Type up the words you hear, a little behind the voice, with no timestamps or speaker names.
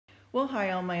Well,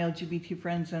 hi, all my LGBT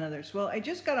friends and others. Well, I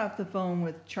just got off the phone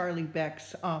with Charlie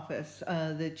Beck's office,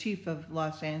 the chief of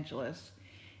Los Angeles,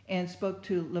 and spoke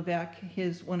to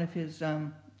Leveck, one of his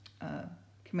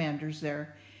commanders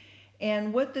there.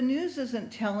 And what the news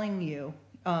isn't telling you,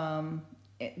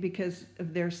 because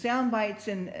there's sound bites,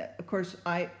 and of course,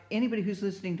 anybody who's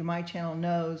listening to my channel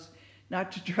knows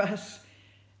not to trust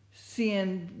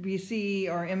CNBC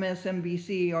or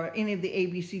MSNBC or any of the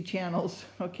ABC channels,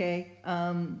 okay?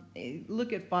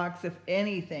 Look at Fox if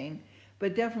anything,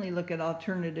 but definitely look at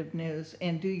alternative news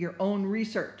and do your own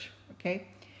research, okay?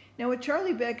 Now, what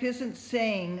Charlie Beck isn't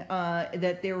saying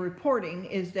that they're reporting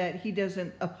is that he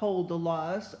doesn't uphold the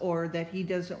laws or that he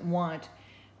doesn't want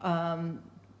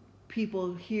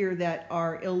people here that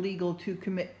are illegal to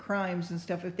commit crimes and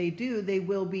stuff. If they do, they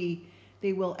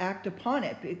will act upon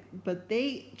it. But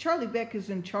Charlie Beck is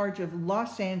in charge of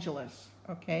Los Angeles,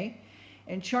 okay?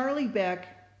 And Charlie Beck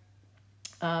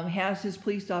has his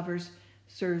police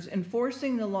officers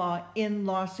enforcing the law in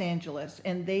Los Angeles,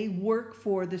 and they work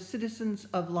for the citizens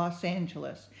of Los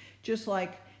Angeles, just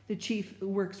like the chief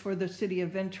works for the city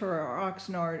of Ventura or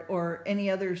Oxnard or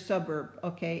any other suburb,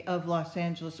 okay, of Los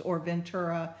Angeles or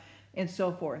Ventura and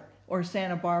so forth, or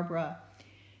Santa Barbara.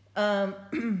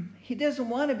 He doesn't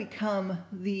want to become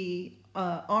the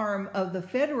arm of the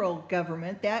federal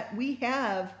government. That we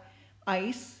have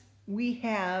ICE, we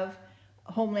have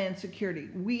Homeland Security,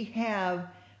 we have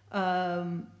the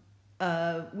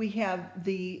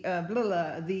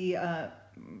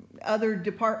other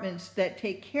departments that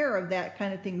take care of that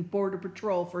kind of thing, Border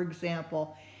Patrol, for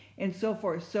example, and so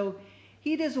forth. So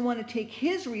he doesn't want to take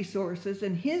his resources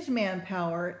and his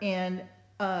manpower and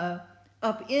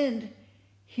upend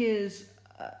his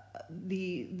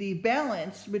the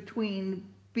balance between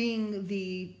being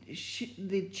the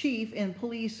chief and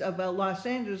police of Los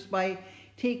Angeles by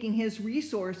taking his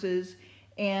resources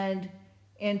and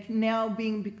now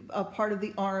being a part of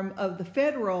the arm of the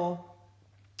federal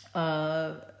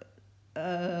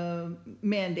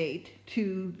mandate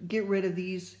to get rid of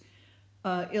these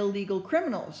illegal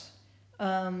criminals.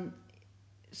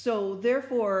 So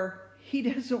therefore, he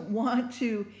doesn't want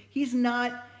to. He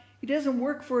doesn't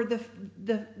work for the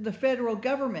federal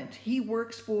government. He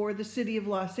works for the city of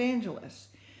Los Angeles.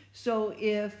 So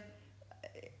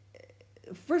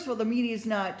first of all, the media is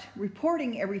not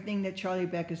reporting everything that Charlie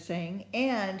Beck is saying,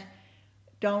 and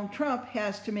Donald Trump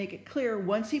has to make it clear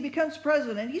once he becomes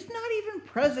president. He's not even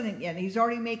president yet. He's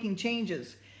already making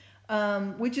changes,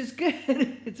 which is good.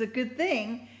 It's a good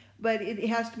thing, but it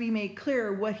has to be made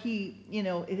clear what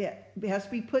it has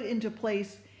to be put into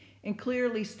place and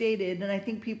clearly stated, and I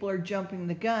think people are jumping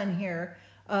the gun here,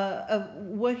 of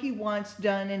what he wants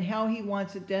done and how he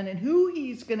wants it done and who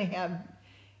he's going to have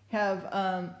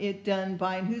it done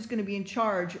by and who's going to be in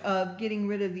charge of getting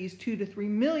rid of these 2 to 3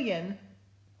 million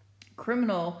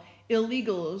criminal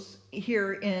illegals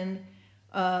here in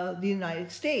the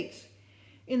United States.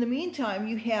 In the meantime,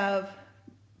 you have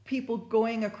people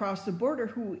going across the border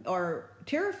who are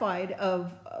terrified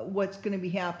of what's going to be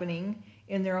happening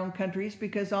in their own countries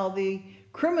because all the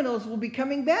criminals will be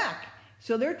coming back.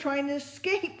 So they're trying to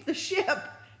escape the ship,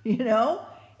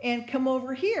 and come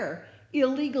over here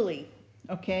illegally,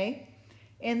 okay?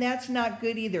 And that's not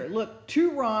good either. Look,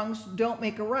 2 wrongs don't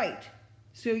make a right.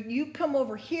 So you come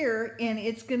over here and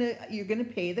you're gonna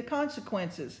pay the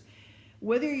consequences.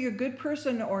 Whether you're a good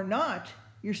person or not,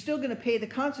 you're still gonna pay the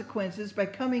consequences by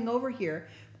coming over here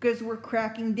because we're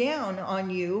cracking down on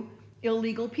you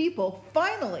illegal people,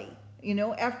 finally.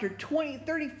 After 20,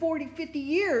 30, 40, 50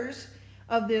 years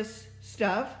of this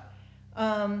stuff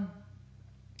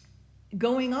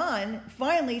going on,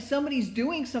 finally somebody's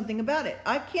doing something about it.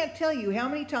 I can't tell you how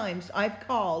many times I've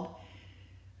called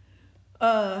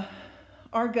our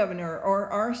governor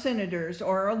or our senators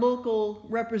or our local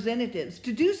representatives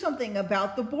to do something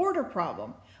about the border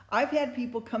problem. I've had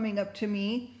people coming up to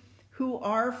me who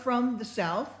are from the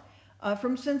South,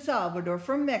 from San Salvador,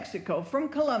 from Mexico, from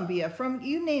Colombia, from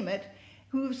you name it,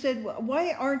 who have said,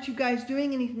 why aren't you guys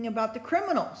doing anything about the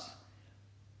criminals?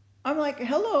 I'm like,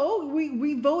 hello,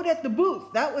 we vote at the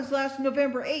booth. That was last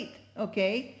November 8th,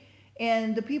 okay?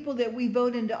 And the people that we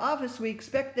vote into office, we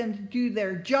expect them to do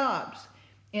their jobs.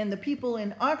 And the people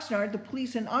in Oxnard, the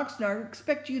police in Oxnard,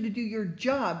 expect you to do your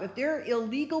job. If there are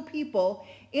illegal people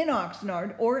in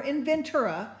Oxnard or in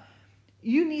Ventura,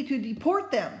 you need to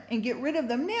deport them and get rid of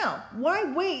them now. Why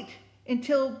wait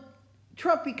until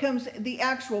Trump becomes the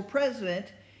actual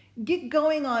president? Get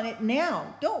going on it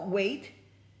now. Don't wait.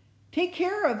 Take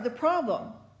care of the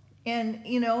problem. And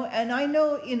and I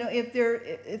know, if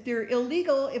they're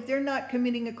illegal, if they're not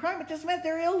committing a crime, it doesn't matter.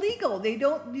 They're illegal. They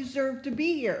don't deserve to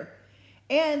be here.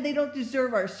 And they don't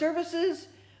deserve our services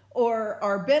or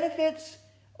our benefits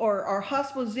or our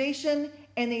hospitalization,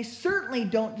 and they certainly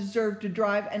don't deserve to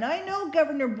drive. And I know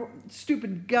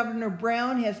stupid Governor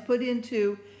Brown has put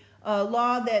into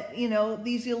law that, you know,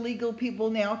 these illegal people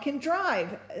now can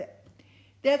drive.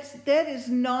 That is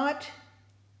not,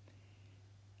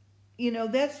 you know,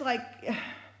 that's like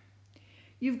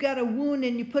you've got a wound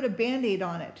and you put a Band-Aid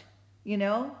on it, you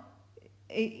know.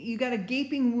 You got a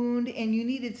gaping wound and you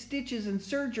needed stitches and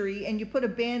surgery and you put a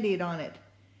Band-Aid on it.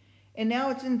 And now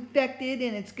it's infected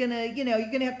and it's gonna, you know,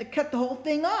 you're gonna have to cut the whole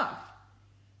thing off.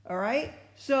 All right?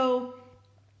 So,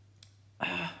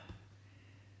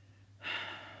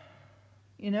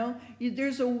 you know,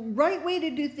 there's a right way to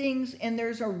do things and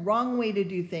there's a wrong way to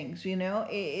do things, you know.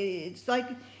 It's like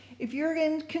if you're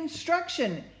in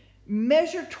construction,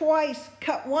 measure twice,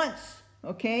 cut once,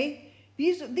 okay?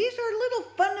 These are little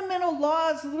fundamental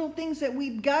laws, little things that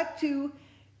we've got to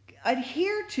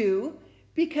adhere to,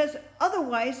 because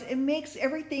otherwise it makes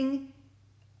everything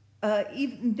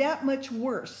even that much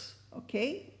worse,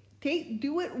 okay?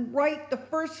 Do it right the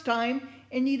first time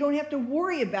and you don't have to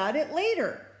worry about it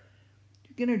later.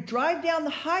 You're going to drive down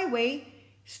the highway,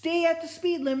 stay at the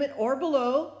speed limit or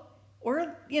below,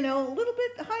 or, you know, a little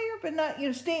bit higher, but not, you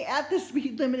know, stay at the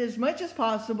speed limit as much as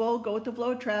possible, go with the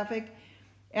flow of traffic,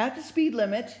 at the speed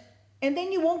limit, and then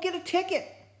you won't get a ticket,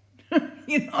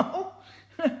 you know?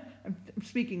 I'm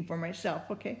speaking for myself,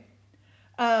 okay?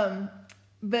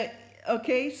 But,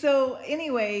 okay, so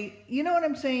anyway, you know what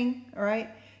I'm saying, all right?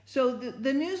 So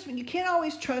the news, you can't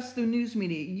always trust the news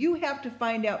media. You have to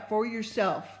find out for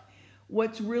yourself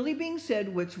what's really being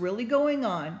said, what's really going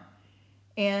on,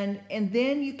 and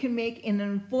then you can make an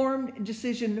informed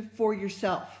decision for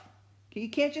yourself. Okay? You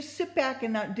can't just sit back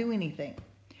and not do anything.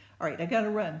 All right, I got to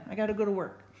run. I got to go to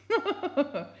work.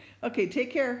 Okay,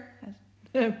 take care.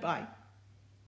 Bye.